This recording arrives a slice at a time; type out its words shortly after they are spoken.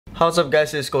What's up guys,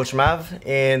 this is Coach Mav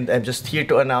and I'm just here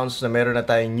to announce na meron na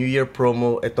tayong New Year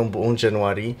promo itong buong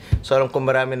January. So alam ko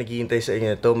marami naghihintay sa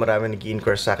inyo ito, marami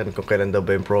nag-i-inquire sa akin kung kailan daw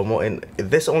ba yung promo, and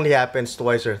this only happens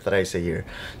twice or thrice a year.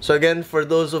 So again, for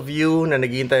those of you na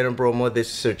naghihintay ng promo,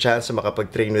 this is your chance to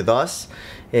makapag-train with us.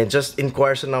 And just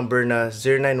inquire sa number na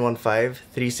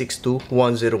 0915-362-1012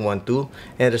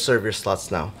 and reserve your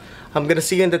slots now. I'm gonna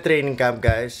see you in the training camp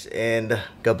guys, and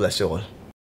God bless you all.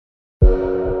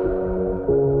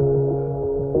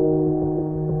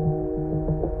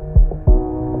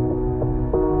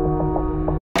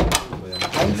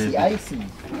 Icy.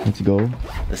 Let's go.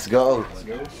 Let's go.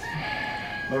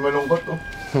 May malungkot oh.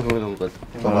 Malungkot.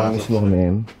 Mamimiss mo kami,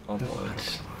 Em?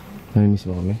 Mamimiss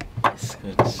mo kami? Yes,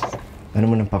 coach.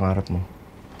 Ano mo ng pangarap mo?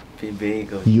 PBA,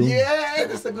 coach. Yeah!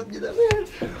 Nasagot niyo na yan!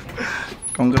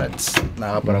 Congrats.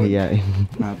 Nakaka-proud. Mahihain.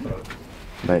 Nakaka-proud.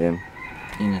 Bye, Em.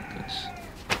 Ingat, coach.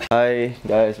 Hi,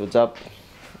 guys. What's up?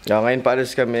 Ngayon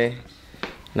paalis kami.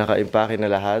 Naka-impake na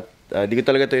lahat. Di ko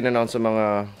talaga ito in-announce sa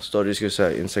mga stories ko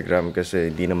sa Instagram kasi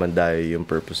di naman dayo yung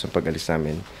purpose ng pag-alis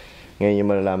namin. Ngayon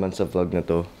yung malalaman sa vlog na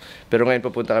to. Pero ngayon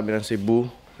papunta kami ng Cebu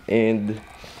and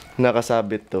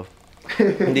nakasabit to.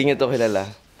 Hindi nyo to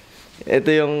kilala.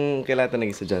 Ito yung kailan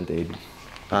naging estudyante, Eddie?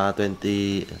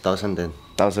 2010.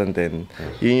 2010.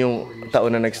 Yun yung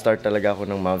taon na nag-start talaga ako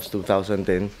ng Mavs,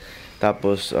 2010.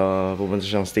 Tapos, pupunta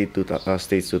siyang States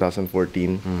 2014.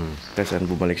 Kasi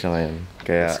bumalik siya ngayon.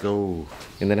 Kaya, let's go.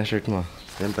 Ganda na shirt mo.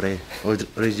 Siyempre,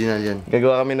 original yan.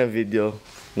 Gagawa kami ng video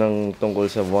ng tungkol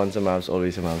sa once a Mavs,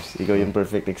 always a Mavs. Ikaw yung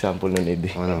perfect example nun,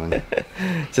 Eddie. Oo naman.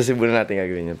 Sa Cebu na natin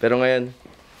gagawin yan. Pero ngayon,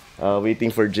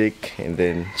 waiting for Jake. And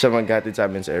then, siya maghatid sa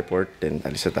amin sa airport. Then,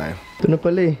 alis na tayo. Ito na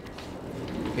pala eh.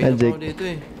 Kaya ako dito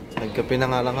eh. Nagkape na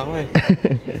nga lang ako eh.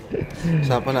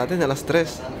 Usapan natin, alas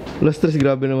 3. Alas 3,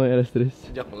 grabe naman alas 3.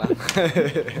 Joke lang.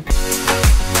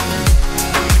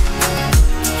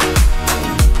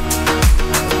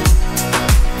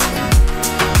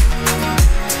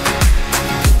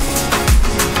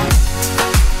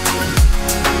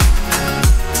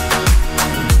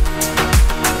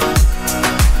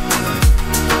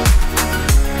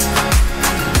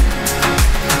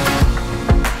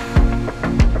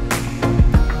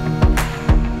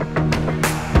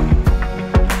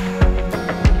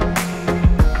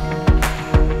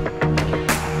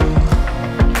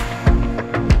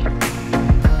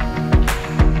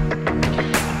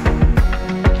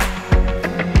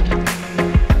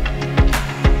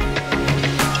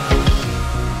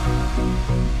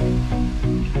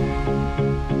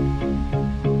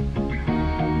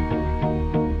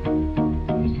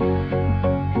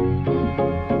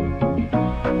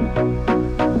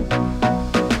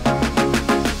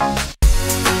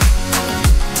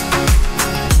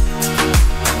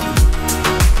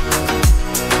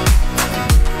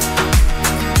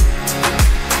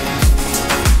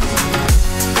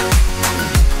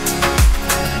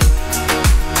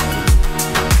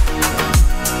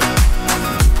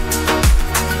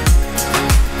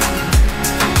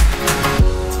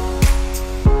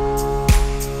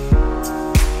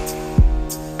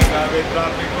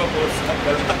 Traffic ko, boss.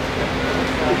 What's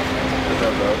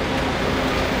up, bro?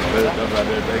 Welcome,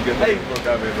 brother. Thank you for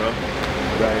coming, bro.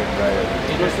 Brian.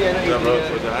 What's up, bro?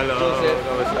 Hello.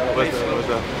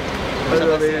 What's up?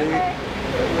 Hello, baby.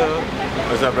 Hello.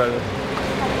 What's up, brother?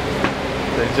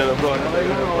 Thank you, bro.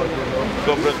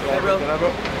 Go, bro.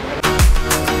 Bro.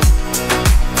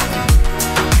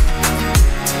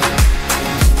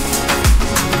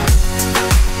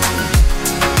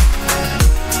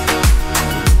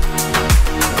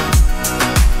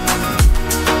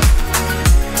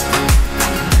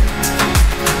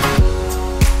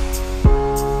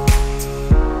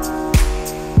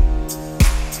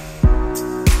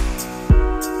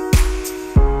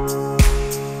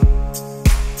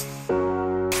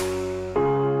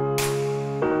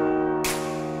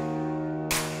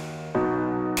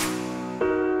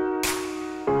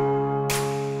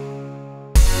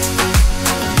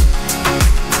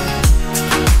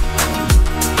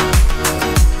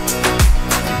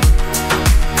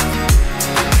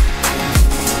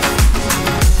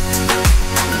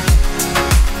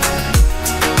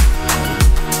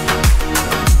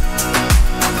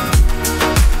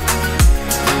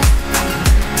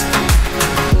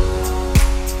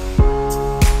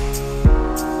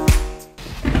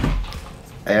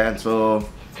 Ayan, so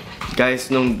guys,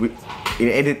 nung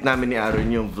in-edit namin ni Aaron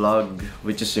yung vlog,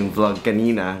 which is yung vlog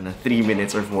kanina na 3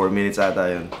 minutes or 4 minutes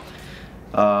ata yun,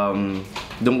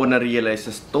 doon ko na-realize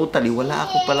na totally wala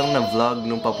ako palang na vlog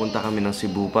nung papunta kami ng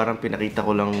Cebu. Parang pinakita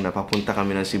ko lang na papunta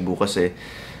kami ng Cebu kasi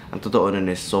ang totoo nun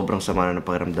is sobrang sama na ng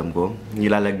pakiramdam ko.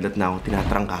 Nilalaglat na ako,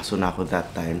 tinatrangkaso na ako that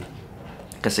time.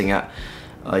 Kasi nga,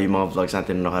 yung mga vlogs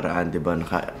natin na nakaraan, diba,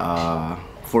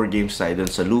 4 games tayo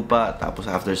dun sa lupa, tapos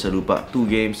after sa lupa, 2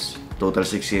 games, total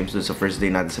 6 games dun sa first day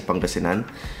natin sa Pangasinan.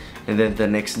 And then the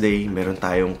next day, meron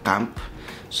tayong camp.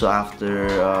 So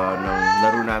after ng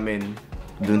laro namin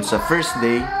dun sa first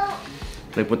day,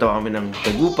 nagpunta kami ng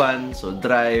Tagupan, so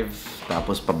drive,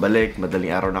 tapos pabalik,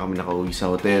 madaling araw na kami nakauwi sa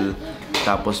hotel.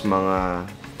 Tapos mga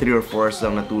 3 or 4 hours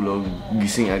lang natulog,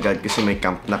 gising agad kasi may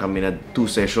camp na kami na 2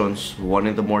 sessions,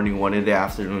 1 in the morning, 1 in the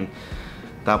afternoon.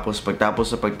 Tapos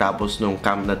pagtapos nung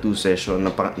camp na 2 session, na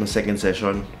second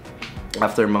session,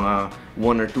 after mga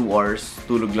 1 or 2 hours,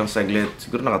 tulog lang saglit.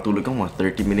 Siguro nakatulog kang mga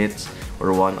 30 minutes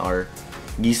or 1 hour.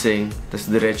 Gising,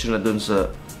 tapos diretso na dun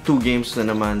sa 2 games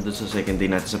na naman dun sa second day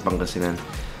natin sa Pangasinan.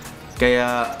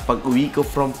 Kaya pag uwi ko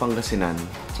from Pangasinan,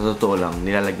 sa totoo lang,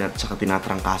 nilalagnat tsaka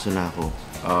tinatrangkaso na ako.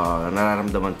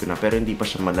 Nararamdaman ko na, pero hindi pa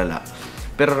siya malala.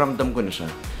 Pero ramdam ko na siya.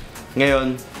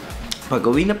 Ngayon, pag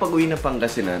uwi na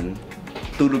Pangasinan,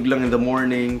 tulog lang in the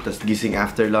morning, tapos gising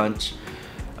after lunch.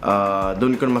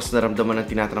 Doon ko mas naramdaman ng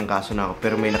tinatrangkaso na ako.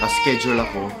 Pero may nakaschedule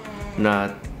ako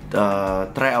na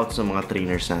tryouts ng mga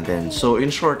trainers natin. So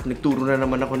in short, nagturo na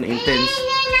naman ako na intense.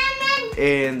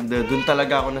 And doon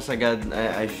talaga ako nasagad.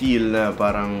 I feel na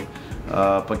parang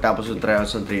pagtapos ng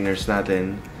tryouts ng trainers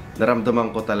natin,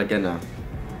 naramdaman ko talaga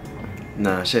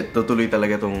na shit, tutuloy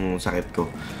talaga tong sakit ko.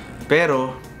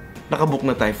 Pero nakabook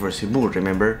na tayo for CEBU,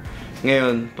 remember?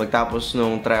 Ngayon, pagtapos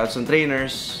ng tryouts ng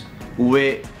trainers,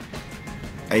 uwi,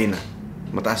 ayun na,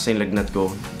 mataas na yung lagnat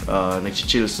ko,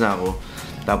 nag-chills na ako.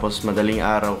 Tapos madaling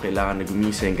araw, kailangan na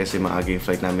gumising kasi maaga yung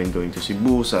flight namin going to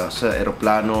CEBU sa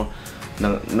aeroplano.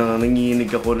 Nanginginig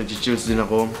ako, nag-chills din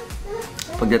ako.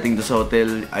 Pagdating doon sa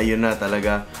hotel, ayun na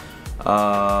talaga.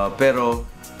 Pero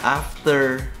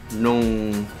after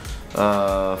nung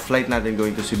flight natin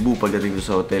going to CEBU, pagdating doon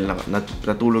sa hotel,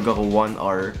 natulog ako 1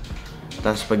 hour.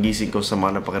 Tapos pagising ko,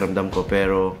 sama na pakiramdam ko,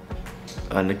 pero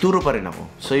nagturo pa rin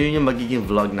ako. So yun yung magiging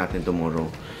vlog natin tomorrow.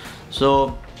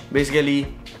 So basically,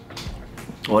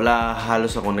 wala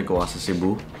halos ako nagawa sa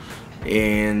CEBU.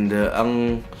 And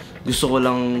ang gusto ko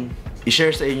lang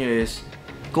i-share sa inyo is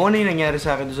kung ano yung nangyari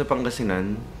sa akin doon sa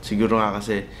Pangasinan. Siguro nga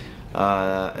kasi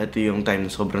ito yung time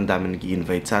na sobrang dami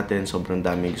nag-i-invite sa atin, sobrang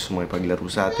dami gusto makipaglaro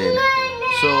sa atin.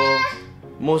 So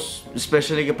most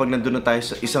especially kapag nandun na tayo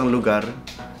sa isang lugar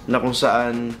na kung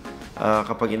saan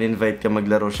kapag in-invite ka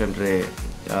maglaro, syempre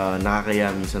nakakaya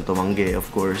minsan tumanggi, of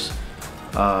course.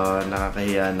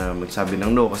 Nakakahiya na magsabi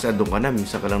ng no kasi andun ka na,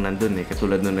 minsan ka lang nandun eh.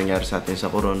 Katulad nung nangyari sa atin sa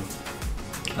Coron.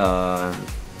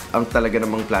 Ang talaga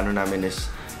namang plano namin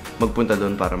is magpunta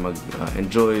doon para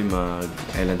mag-enjoy,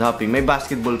 mag-island hopping. May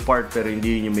basketball part pero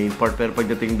hindi yun yung main part. Pero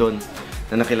pagdating doon,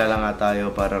 na nakilala nga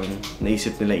tayo, parang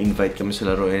naisip nila invite kami sa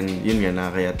laro and yun nga,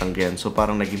 nakakaya tanggihan. So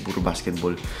parang naging puro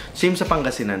basketball. Same sa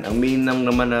Pangasinan. Ang main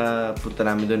naman na punta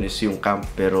namin doon is yung camp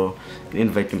pero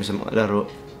invite kami sa mga laro.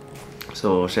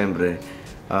 So syempre,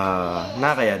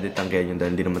 nakakaya din tanggihan yun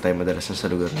dahil hindi naman tayo madalas sa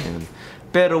lugar na yun.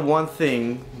 Pero one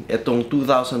thing, itong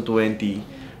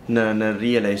 2020,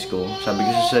 na-realize ko, sabi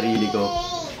ko sa sarili ko,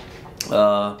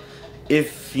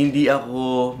 if hindi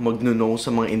ako mag-no sa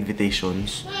mga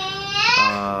invitations,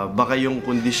 baka yung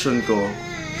condition ko,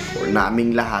 or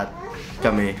naming lahat,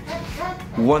 kami,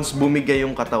 once bumigay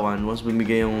yung katawan, once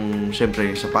bumigay yung,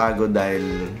 syempre, sa pagod dahil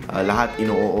lahat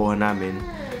inuoohan namin,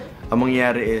 ang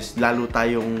mangyayari is, lalo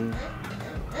tayong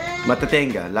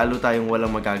matatenga, lalo tayong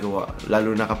walang magagawa,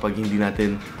 lalo na kapag hindi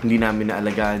namin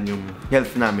naalagaan yung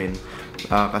health namin.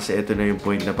 Kasi ito na yung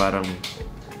point na parang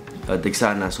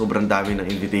sana sobrang dami ng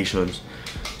invitations.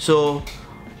 So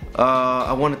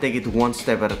I wanna take it one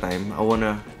step at a time. I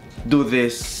wanna do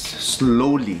this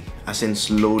slowly, as in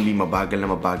slowly, mabagal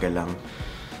na mabagal lang.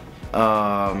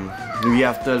 We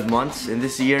have 12 months in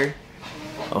this year,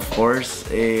 of course,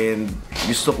 and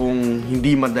gusto kong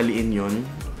hindi madaliin yun.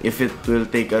 If it will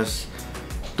take us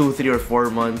 2, 3, or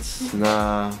 4 months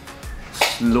na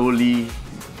slowly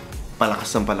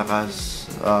palakas ng palakas,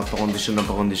 pakondisyon ng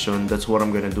pakondisyon, that's what I'm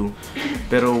gonna do.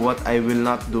 Pero what I will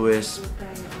not do is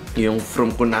yung from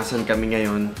kung nasan kami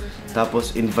ngayon,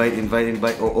 tapos invite,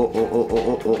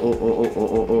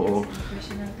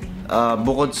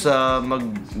 bukod sa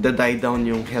mag-die down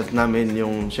yung health namin,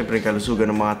 yung syempre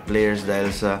kalusugan ng mga players dahil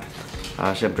sa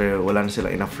syempre wala na sila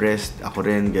enough rest, ako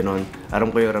rin, ganon. Aram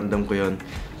ko yun, ramdam ko yun.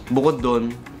 Bukod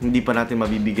doon, hindi pa natin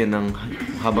mabibigyan ng,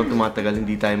 habang tumatagal,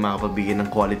 hindi tayo makapagbigyan ng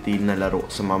quality na laro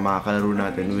sa mga kalaro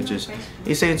natin, which is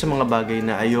isa yun sa mga bagay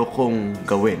na ayokong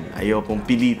gawin, ayokong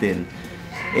pilitin.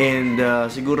 And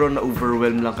siguro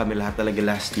na-overwhelm lang kami lahat talaga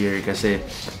last year kasi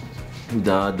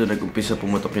doon nag-umpisa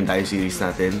pumutok yung Tayo series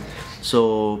natin.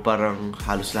 So, parang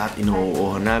halos lahat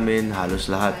inuuuhan namin, halos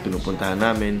lahat pinupuntahan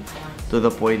namin, to the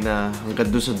point na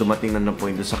hanggang doon sa dumating na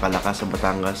point doon sa Calaca, sa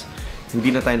Batangas,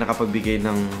 hindi na tayo nakapagbigay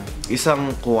ng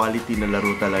isang quality na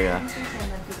laro talaga.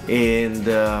 And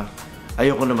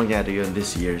ayoko na mangyari yun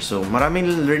this year. So,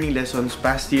 maraming learning lessons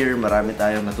past year, marami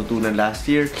tayong natutunan last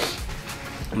year,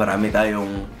 marami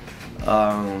tayong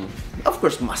of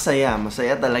course, masaya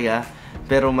talaga.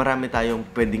 Pero marami tayong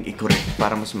pwedeng i-correct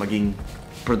para mas maging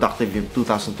productive yung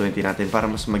 2020 natin, para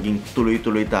mas maging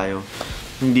tuloy-tuloy tayo.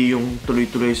 Hindi yung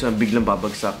tuloy-tuloy sa biglang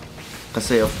babagsak.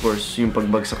 Kasi of course, yung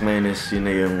pagbagsak na yun is yun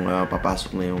na yung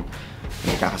papasok na yung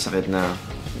nakakasakit na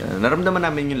naramdaman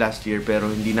namin yung last year, pero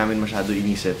hindi namin masyado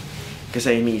inisip.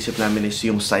 Kasi iniisip namin is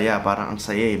yung saya, parang ang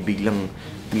saya bigla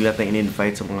tayong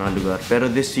in-invite sa mga lugar.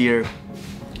 Pero this year,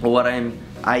 what I'm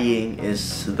eyeing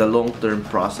is the long-term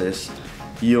process.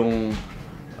 Yung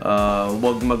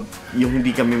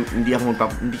hindi kami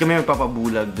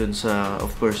magpapabulag dun sa,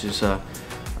 of course, yung sa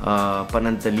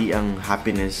panandaliang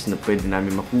happiness na pwede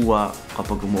namin makuha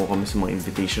kapag gumawa kami sa mga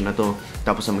invitation na to.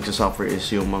 Tapos ang magsasuffer is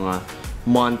yung mga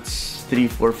months, 3,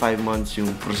 4, 5 months, yung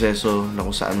proseso na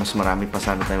kung saan mas marami pa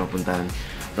sana tayo mapuntahan.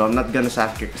 No, I'm not gonna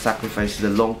sacrifice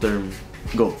the long-term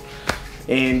goal.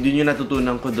 And yun yung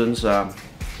natutunan ko dun sa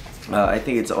I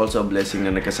think it's also a blessing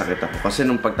na nagkasakit ako. Kasi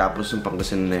nung pagtapos ng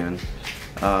Pangasinan na yun,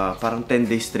 parang 10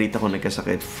 days straight ako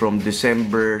nagkasakit. From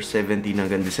December 17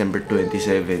 hanggang December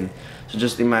 27. So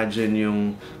just imagine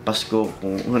yung Pasko,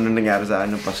 kung ano nangyari sa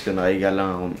akin ng Pasko, nakahiga lang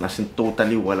ako. As in,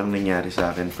 totally walang nangyari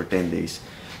sa akin for 10 days.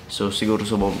 So siguro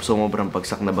sobrang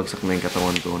bagsak na yung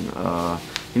katawan ko.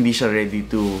 Hindi siya ready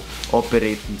to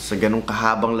operate sa ganung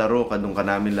kahabang laro, kadung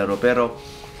kanaming laro. Pero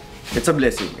it's a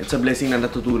blessing. It's a blessing na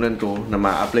natutunan ko, na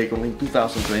ma-apply ko in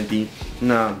 2020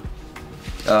 na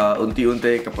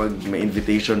unti-unti kapag may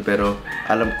invitation pero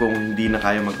alam kong hindi na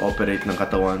kaya mag-operate ng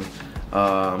katawan.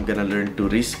 I'm gonna learn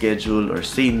to reschedule or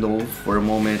say no for a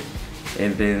moment.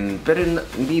 And then, pero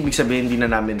hindi ibig sabihin hindi na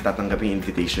namin tatanggapin yung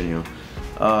invitation nyo.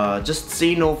 Just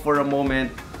say no for a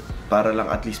moment para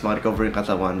lang at least ma-recover yung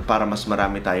katawan, para mas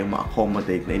marami tayong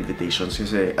ma-accommodate na invitations.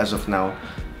 Kasi as of now,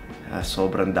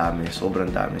 sobrang dami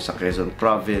sa Quezon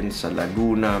Province, sa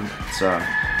Laguna, sa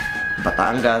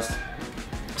Batangas,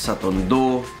 sa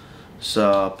Tondo,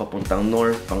 sa papuntang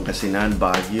North, Pangasinan,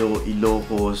 Baguio,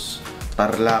 Ilocos,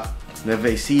 Tarlac,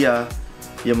 Nueva Ecija,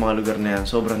 yung mga lugar na yan,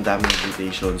 sobrang dami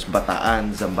invitations,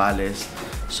 Bataan, Zambales.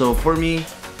 So for me,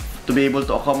 to be able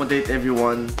to accommodate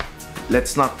everyone,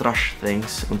 let's not rush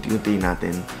things, unti-unti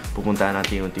natin, pupuntahan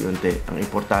natin unti-unti. Ang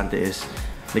importante is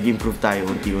nag-improve tayo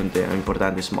unti-unti. Ang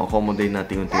importante is ma-accommodate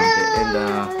natin unti-unti. And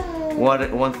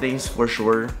one thing's for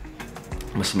sure,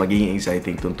 mas magiging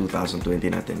exciting itong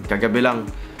 2020 natin. Kagabi lang,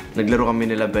 naglaro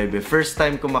kami nila Bebe. First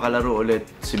time ko makalaro ulit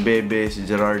si Bebe, si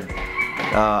Gerard,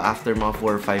 after mga 4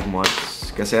 or 5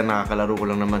 months. Kasi nakakalaro ko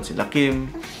lang naman sila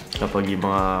Kim, kapag yung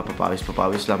mga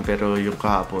papawis lang. Pero yung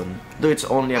kahapon, though it's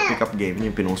only a pick-up game,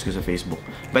 yung pinost ko sa Facebook.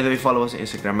 By the way, follow us sa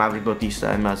Instagram, Maverick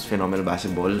Bautista and Mas Phenomenal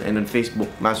Basketball. And on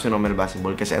Facebook, Mas Phenomenal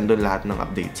Basketball, kasi andun lahat ng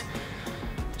updates.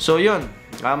 So yun,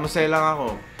 masaya lang ako.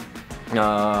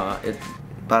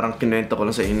 Parang kinuwento ko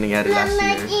lang sa inyo nangyari last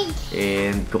year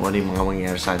and kung ano yung mga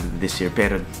mangyayari sa this year.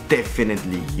 Pero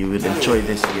definitely, you will enjoy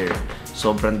this year.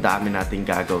 Sobrang dami nating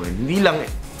gagawin. Hindi lang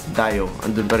tayo,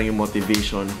 andun pa rin yung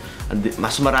motivation.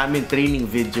 Mas maraming training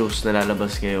videos na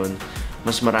lalabas ngayon.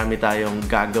 Mas marami tayong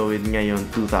gagawin ngayon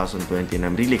 2020 and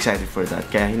I'm really excited for that.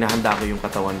 Kaya hinahanda ko yung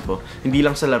katawan ko. Hindi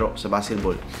lang sa laro, sa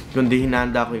basketball. Kundi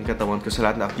hinahanda ko yung katawan ko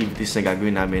sa lahat ng activities na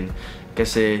gagawin namin.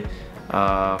 Kasi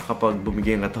kapag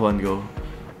bumigay yung katawan ko,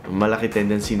 malaki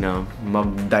tendency na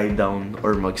mag-die down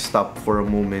or mag-stop for a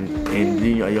moment, and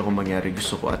yun yung ayoko mangyari.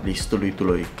 Gusto ko at least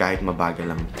tuloy-tuloy kahit mabagal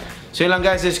lang. So yun lang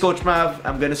guys, this is Coach Mav.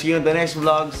 I'm gonna see you in the next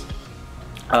vlogs.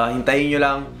 Hintayin nyo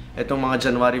lang itong mga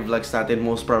January vlogs natin.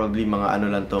 Most probably mga ano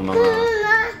lang to, mga...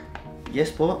 Yes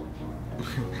po?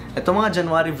 Itong mga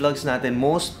January vlogs natin,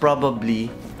 most probably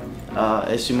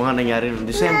is yung mga nangyari noong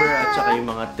December at saka yung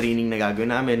mga training na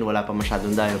gagawin namin. Wala pa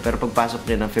masyadong dayo. Pero pagpasok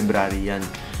nyo ng February yan,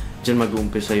 dyan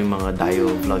mag-uumpisa yung mga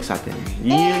dayo vlogs natin.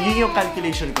 Yun yung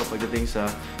calculation ko pagdating sa...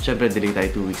 Siyempre, delay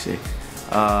tayo 2 weeks eh.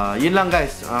 Yun lang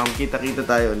guys. Kita-kita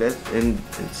tayo ulit. And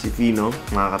si Fino,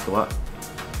 makakatuwa.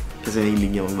 Kasi nahilig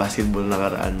niya mag-basketball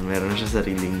nakaraan. Meron siya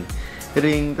sariling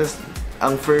ring. Tapos,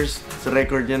 ang first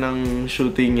record niya ng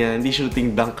shooting niya, hindi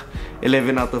shooting, dunk.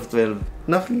 11 out of 12.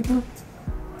 Nothing to.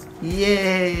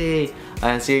 Yay!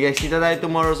 Ayan, sige guys. Kita tayo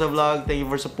tomorrow sa vlog. Thank you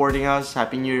for supporting us.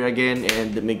 Happy New Year again.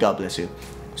 And may God bless you.